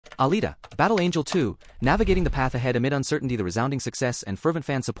Alita, Battle Angel 2, navigating the path ahead amid uncertainty. The resounding success and fervent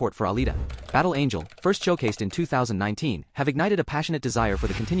fan support for Alita, Battle Angel, first showcased in 2019, have ignited a passionate desire for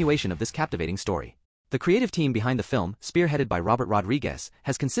the continuation of this captivating story. The creative team behind the film, spearheaded by Robert Rodriguez,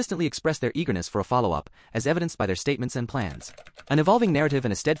 has consistently expressed their eagerness for a follow-up, as evidenced by their statements and plans. An evolving narrative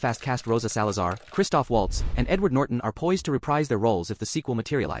and a steadfast cast. Rosa Salazar, Christoph Waltz, and Edward Norton are poised to reprise their roles if the sequel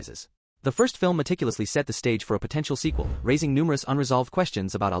materializes. The first film meticulously set the stage for a potential sequel, raising numerous unresolved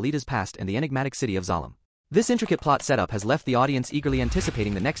questions about Alita's past and the enigmatic city of Zalem. This intricate plot setup has left the audience eagerly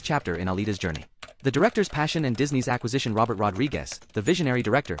anticipating the next chapter in Alita's journey. The director's passion and Disney's acquisition. Robert Rodriguez, the visionary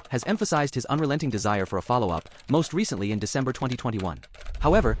director, has emphasized his unrelenting desire for a follow-up, most recently in December 2021.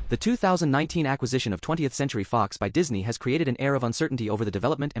 However, the 2019 acquisition of 20th Century Fox by Disney has created an air of uncertainty over the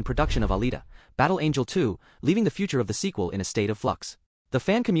development and production of Alita, Battle Angel 2, leaving the future of the sequel in a state of flux. The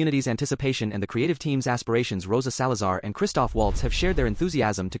fan community's anticipation and the creative team's aspirations. Rosa Salazar and Christoph Waltz have shared their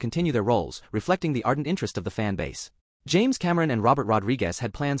enthusiasm to continue their roles, reflecting the ardent interest of the fan base. James Cameron and Robert Rodriguez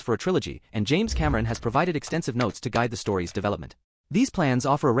had plans for a trilogy, and James Cameron has provided extensive notes to guide the story's development. These plans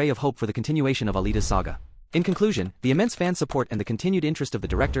offer a ray of hope for the continuation of Alita's saga. In conclusion, the immense fan support and the continued interest of the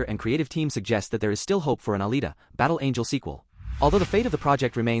director and creative team suggest that there is still hope for an Alita, Battle Angel sequel. Although the fate of the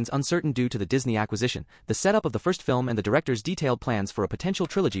project remains uncertain due to the Disney acquisition, the setup of the first film and the director's detailed plans for a potential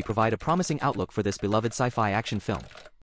trilogy provide a promising outlook for this beloved sci-fi action film.